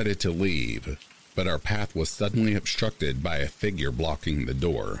decided to leave, but our path was suddenly obstructed by a figure blocking the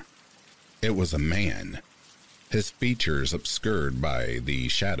door. It was a man, his features obscured by the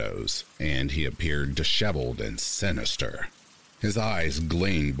shadows, and he appeared disheveled and sinister. His eyes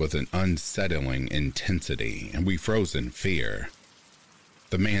gleamed with an unsettling intensity, and we froze in fear.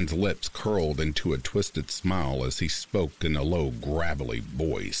 The man's lips curled into a twisted smile as he spoke in a low, gravelly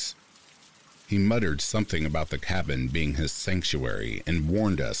voice. He muttered something about the cabin being his sanctuary and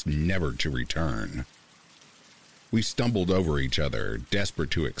warned us never to return. We stumbled over each other,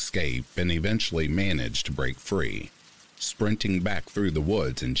 desperate to escape, and eventually managed to break free, sprinting back through the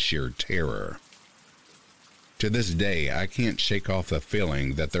woods in sheer terror. To this day, I can't shake off the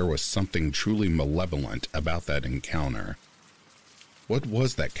feeling that there was something truly malevolent about that encounter. What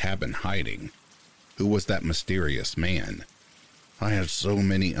was that cabin hiding? Who was that mysterious man? I have so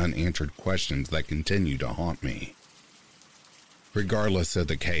many unanswered questions that continue to haunt me. Regardless of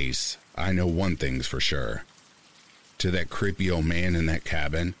the case, I know one thing's for sure. To that creepy old man in that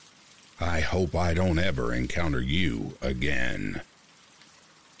cabin, I hope I don't ever encounter you again.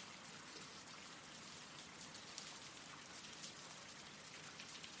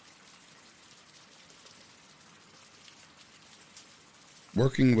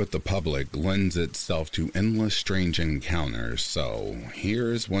 Working with the public lends itself to endless strange encounters, so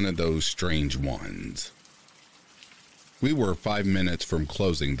here's one of those strange ones. We were 5 minutes from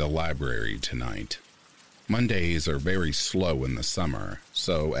closing the library tonight. Mondays are very slow in the summer,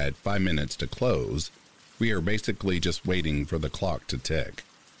 so at 5 minutes to close, we are basically just waiting for the clock to tick.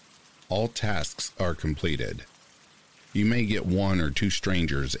 All tasks are completed. You may get 1 or 2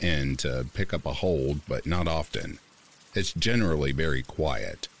 strangers in to pick up a hold, but not often. It's generally very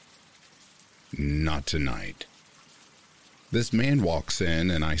quiet. Not tonight. This man walks in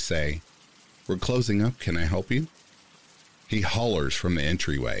and I say, "We're closing up, can I help you?" He hollers from the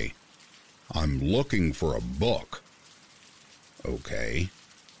entryway, "I'm looking for a book." Okay.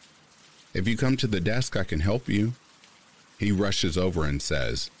 "If you come to the desk, I can help you." He rushes over and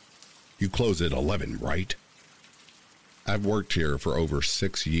says, "You close at 11, right?" I've worked here for over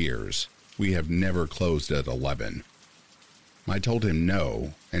 6 years. We have never closed at 11. I told him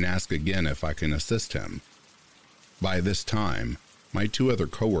no and asked again if I can assist him. By this time, my 2 other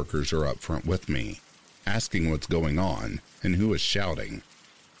coworkers are up front with me, asking what's going on and who is shouting.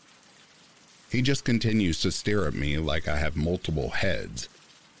 He just continues to stare at me like I have multiple heads.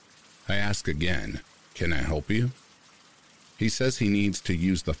 I ask again, "Can I help you?" He says he needs to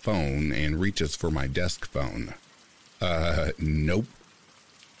use the phone and reaches for my desk phone. Nope.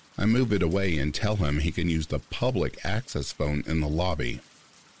 I move it away and tell him he can use the public access phone in the lobby.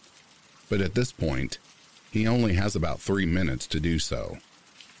 But at this point, he only has about 3 minutes to do so.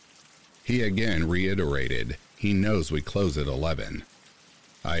 He again reiterated he knows we close at 11.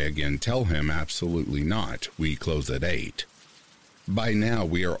 I again tell him absolutely not, we close at 8. By now,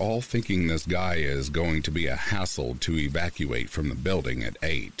 we are all thinking this guy is going to be a hassle to evacuate from the building at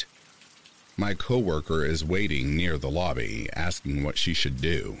 8. My coworker is waiting near the lobby, asking what she should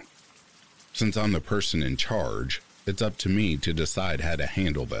do. Since I'm the person in charge, it's up to me to decide how to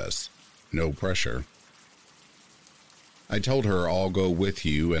handle this. No pressure. I told her I'll go with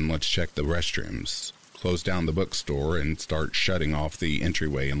you and let's check the restrooms, close down the bookstore, and start shutting off the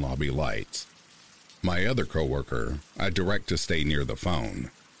entryway and lobby lights. My other coworker, I direct to stay near the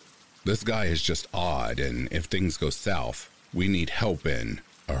phone. This guy is just odd, and if things go south, we need help in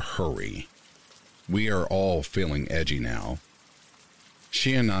a hurry. We are all feeling edgy now.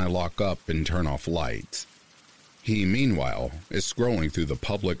 She and I lock up and turn off lights. He, meanwhile, is scrolling through the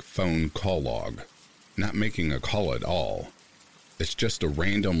public phone call log, not making a call at all. It's just a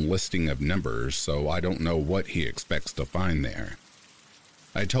random listing of numbers, so I don't know what he expects to find there.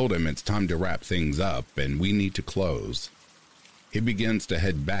 I told him it's time to wrap things up and we need to close. He begins to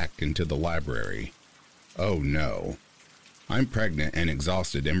head back into the library. Oh no. I'm pregnant and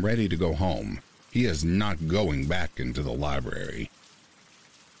exhausted and ready to go home. He is not going back into the library.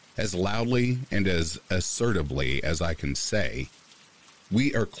 As loudly and as assertively as I can say,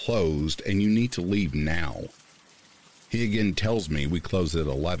 "We are closed and you need to leave now." He again tells me we close at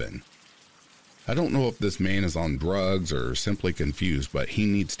 11. I don't know if this man is on drugs or simply confused, but he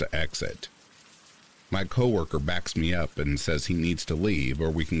needs to exit. My coworker backs me up and says he needs to leave or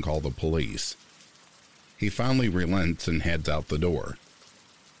we can call the police. He finally relents and heads out the door.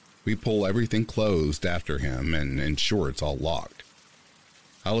 We pull everything closed after him and ensure it's all locked.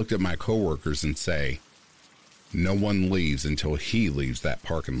 I looked at my coworkers and say, "No one leaves until he leaves that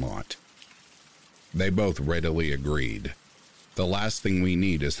parking lot." They both readily agreed. The last thing we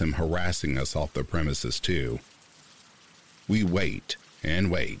need is him harassing us off the premises too. We wait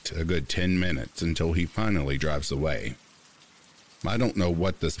and wait a good 10 minutes until he finally drives away. I don't know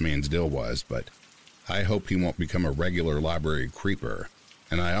what this man's deal was, but I hope he won't become a regular library creeper,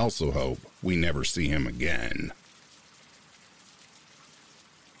 and I also hope we never see him again.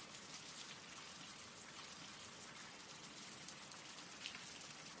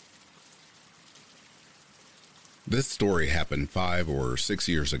 This story happened 5 or 6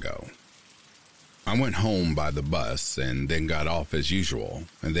 years ago. I went home by the bus and then got off as usual,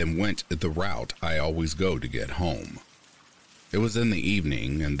 and then went the route I always go to get home. It was in the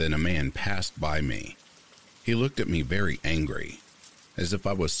evening, and then a man passed by me. He looked at me very angry, as if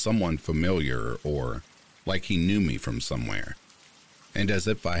I was someone familiar or like he knew me from somewhere, and as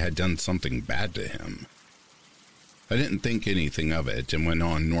if I had done something bad to him. I didn't think anything of it and went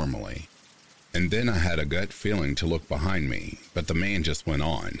on normally. And then I had a gut feeling to look behind me, but the man just went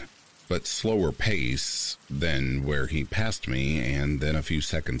on, but slower pace than where he passed me, and then a few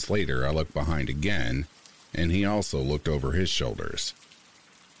seconds later I looked behind again, and he also looked over his shoulders.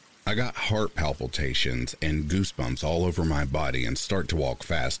 I got heart palpitations and goosebumps all over my body and start to walk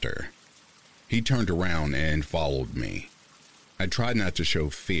faster. He turned around and followed me. I tried not to show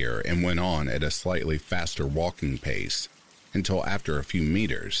fear and went on at a slightly faster walking pace until after a few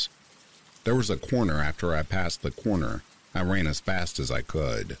meters. There was a corner. After I passed the corner, I ran as fast as I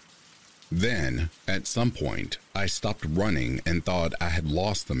could. Then, at some point, I stopped running and thought I had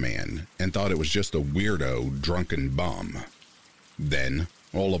lost the man and thought it was just a weirdo, drunken bum. Then,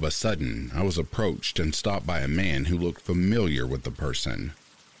 all of a sudden, I was approached and stopped by a man who looked familiar with the person.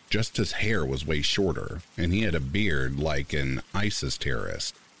 Just his hair was way shorter, and he had a beard like an ISIS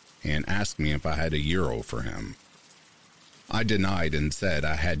terrorist, and asked me if I had €1 for him. I denied and said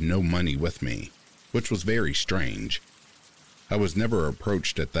I had no money with me, which was very strange. I was never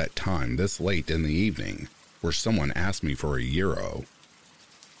approached at that time this late in the evening where someone asked me for €1.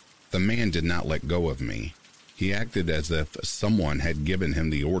 The man did not let go of me. He acted as if someone had given him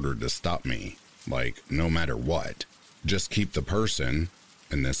the order to stop me, like no matter what, just keep the person,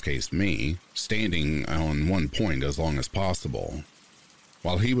 in this case me, standing on one point as long as possible.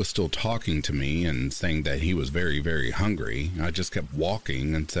 While he was still talking to me and saying that he was very, very hungry, I just kept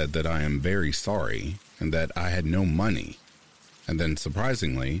walking and said that I am very sorry and that I had no money. And then,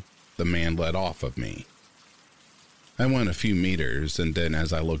 surprisingly, the man let off of me. I went a few meters, and then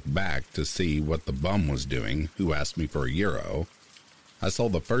as I looked back to see what the bum was doing, who asked me for €1, I saw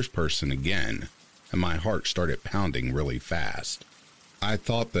the first person again, and my heart started pounding really fast. I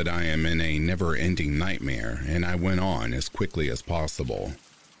thought that I am in a never-ending nightmare, and I went on as quickly as possible.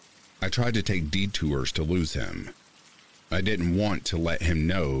 I tried to take detours to lose him. I didn't want to let him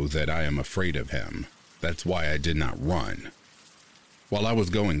know that I am afraid of him. That's why I did not run. While I was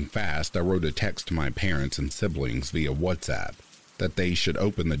going fast, I wrote a text to my parents and siblings via WhatsApp that they should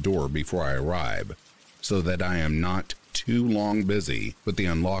open the door before I arrive, so that I am not too long busy with the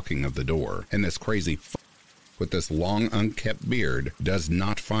unlocking of the door, and this crazy with this long unkept beard does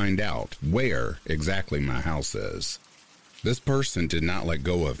not find out where exactly my house is. This person did not let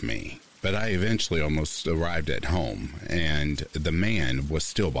go of me, but I eventually almost arrived at home, and the man was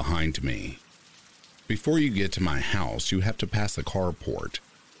still behind me. Before you get to my house, you have to pass a carport.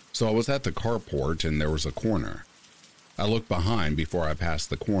 So I was at the carport and there was a corner. I looked behind before I passed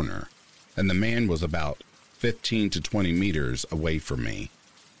the corner, and the man was about 15 to 20 meters away from me.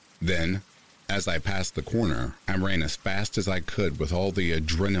 Then, as I passed the corner, I ran as fast as I could with all the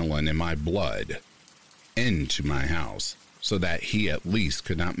adrenaline in my blood into my house, so that he at least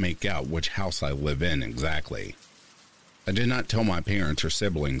could not make out which house I live in exactly. I did not tell my parents or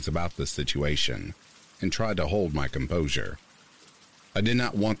siblings about the situation and tried to hold my composure. I did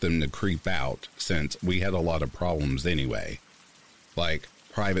not want them to creep out since we had a lot of problems anyway, like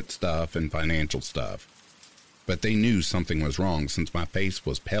private stuff and financial stuff. But they knew something was wrong since my face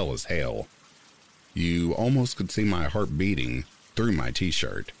was pale as hell. You almost could see my heart beating through my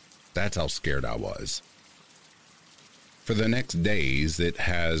t-shirt. That's how scared I was. For the next days, it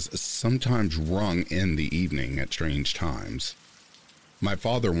has sometimes rung in the evening at strange times. My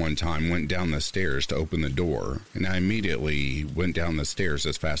father one time went down the stairs to open the door, and I immediately went down the stairs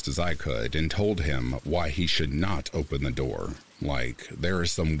as fast as I could and told him why he should not open the door. Like, there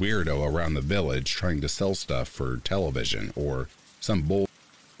is some weirdo around the village trying to sell stuff for television or some bull,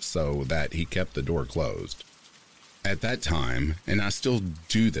 so that he kept the door closed. At that time, and I still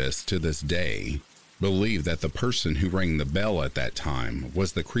do this to this day, believe that the person who rang the bell at that time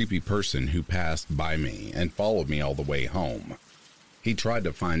was the creepy person who passed by me and followed me all the way home. He tried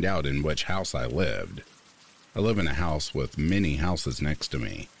to find out in which house I lived. I live in a house with many houses next to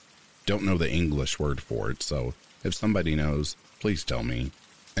me. Don't know the English word for it, so if somebody knows, please tell me.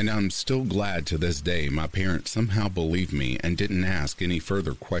 And I'm still glad to this day my parents somehow believed me and didn't ask any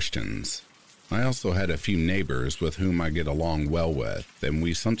further questions. I also had a few neighbors with whom I get along well with, and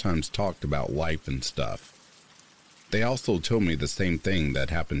we sometimes talked about life and stuff. They also told me the same thing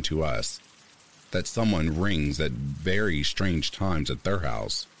that happened to us, that someone rings at very strange times at their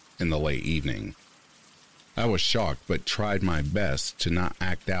house in the late evening. I was shocked but tried my best to not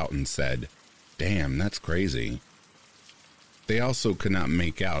act out and said, "Damn, that's crazy." They also could not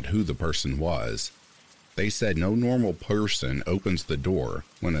make out who the person was. They said no normal person opens the door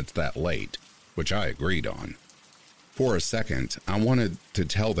when it's that late, which I agreed on. For a second, I wanted to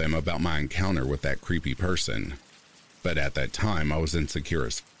tell them about my encounter with that creepy person, but at that time I was insecure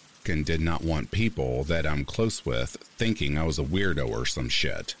as and did not want people that I'm close with thinking I was a weirdo or some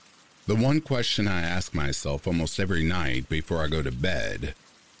shit. The one question I ask myself almost every night before I go to bed: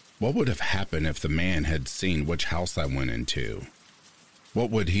 what would have happened if the man had seen which house I went into? What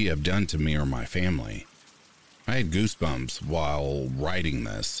would he have done to me or my family? I had goosebumps while writing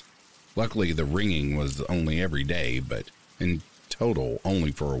this. Luckily, the ringing was only every day, but in total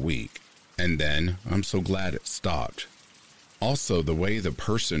only for a week. And then, I'm so glad it stopped. Also, the way the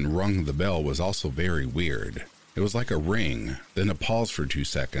person rung the bell was also very weird. It was like a ring, then a pause for 2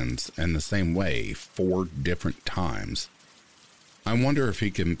 seconds, and the same way 4 different times. I wonder if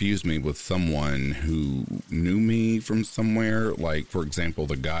he confused me with someone who knew me from somewhere, like, for example,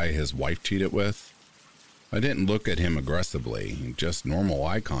 the guy his wife cheated with. I didn't look at him aggressively, just normal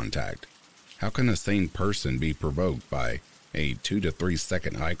eye contact. How can a sane person be provoked by a 2 to 3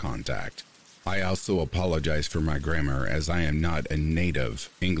 second eye contact? I also apologize for my grammar, as I am not a native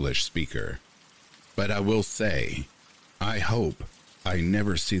English speaker. But I will say, I hope I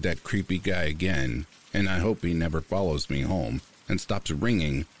never see that creepy guy again, and I hope he never follows me home and stops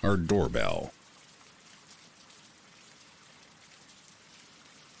ringing our doorbell.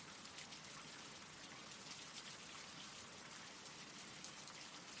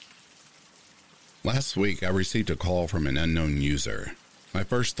 Last week, I received a call from an unknown user. My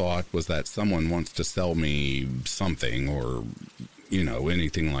first thought was that someone wants to sell me something or,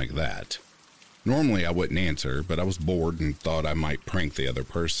 anything like that. Normally, I wouldn't answer, but I was bored and thought I might prank the other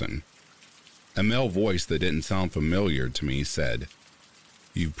person. A male voice that didn't sound familiar to me said,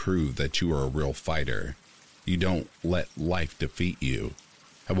 "You prove that you are a real fighter. You don't let life defeat you.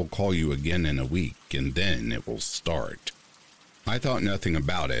 I will call you again in a week, and then it will start." I thought nothing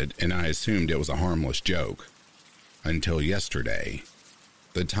about it, and I assumed it was a harmless joke. Until yesterday.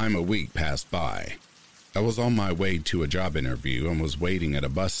 The time a week passed by. I was on my way to a job interview and was waiting at a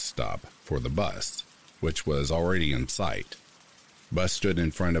bus stop for the bus, which was already in sight. Bus stood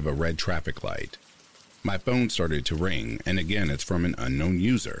in front of a red traffic light. My phone started to ring, and again it's from an unknown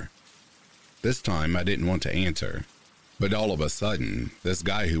user. This time I didn't want to answer, but all of a sudden, this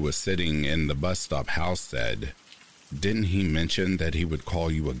guy who was sitting in the bus stop house said, "Didn't he mention that he would call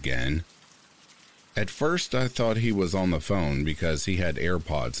you again?" At first, I thought he was on the phone because he had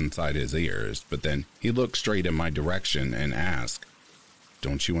AirPods inside his ears, but then he looked straight in my direction and asked,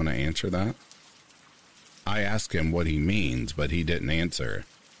 "Don't you want to answer that?" I asked him what he means, but he didn't answer.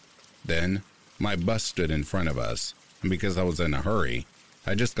 Then, my bus stood in front of us, and because I was in a hurry,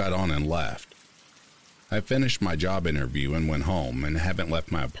 I just got on and left. I finished my job interview and went home and haven't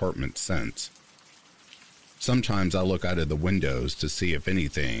left my apartment since. Sometimes I look out of the windows to see if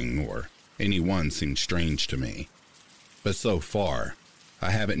anything or anyone seems strange to me. But so far,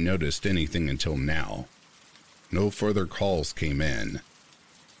 I haven't noticed anything until now. No further calls came in.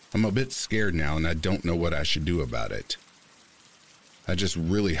 I'm a bit scared now and I don't know what I should do about it. I just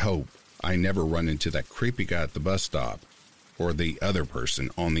really hope I never run into that creepy guy at the bus stop or the other person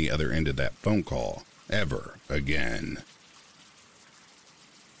on the other end of that phone call ever again.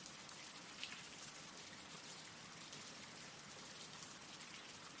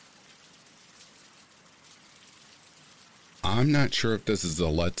 I'm not sure if this is a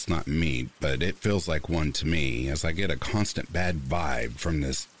let's not meet, but it feels like one to me as I get a constant bad vibe from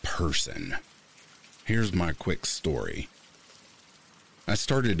this person. Here's my quick story. I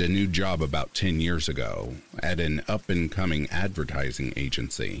started a new job about 10 years ago at an up-and-coming advertising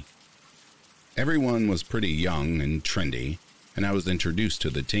agency. Everyone was pretty young and trendy, and I was introduced to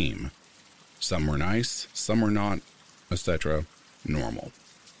the team. Some were nice, some were not, etc. Normal.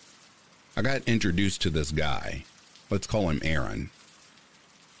 I got introduced to this guy. Let's call him Aaron.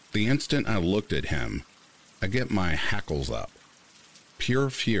 The instant I looked at him, I get my hackles up. Pure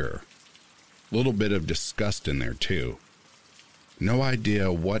fear. Little bit of disgust in there too. No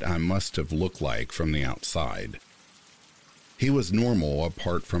idea what I must have looked like from the outside. He was normal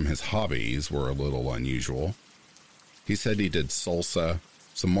apart from his hobbies were a little unusual. He said he did salsa,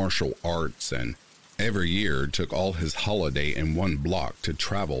 some martial arts, and every year took all his holiday in one block to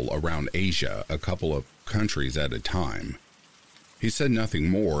travel around Asia, a couple of countries at a time. He said nothing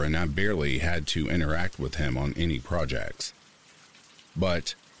more, and I barely had to interact with him on any projects.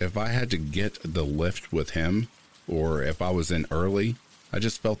 But if I had to get the lift with him, or if I was in early, I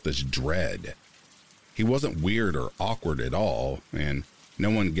just felt this dread. He wasn't weird or awkward at all, and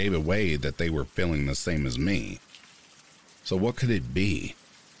no one gave away that they were feeling the same as me. So what could it be?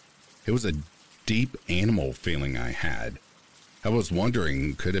 It was a deep animal feeling I had. I was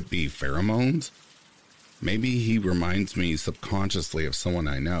wondering, could it be pheromones? Maybe he reminds me subconsciously of someone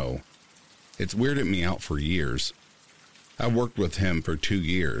I know. It's weirded me out for years. I worked with him for 2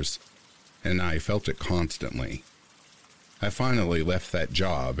 years, and I felt it constantly. I finally left that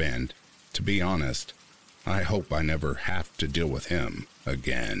job, and, to be honest, I hope I never have to deal with him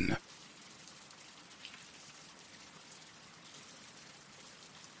again.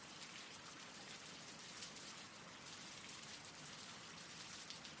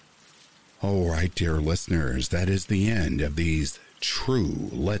 All right, dear listeners, that is the end of these true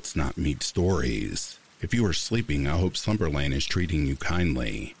Let's Not Meet stories. If you are sleeping, I hope Slumberland is treating you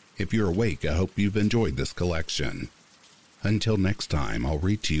kindly. If you're awake, I hope you've enjoyed this collection. Until next time, I'll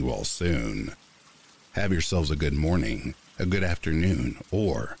read to you all soon. Have yourselves a good morning, a good afternoon,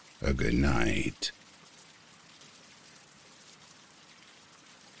 or a good night.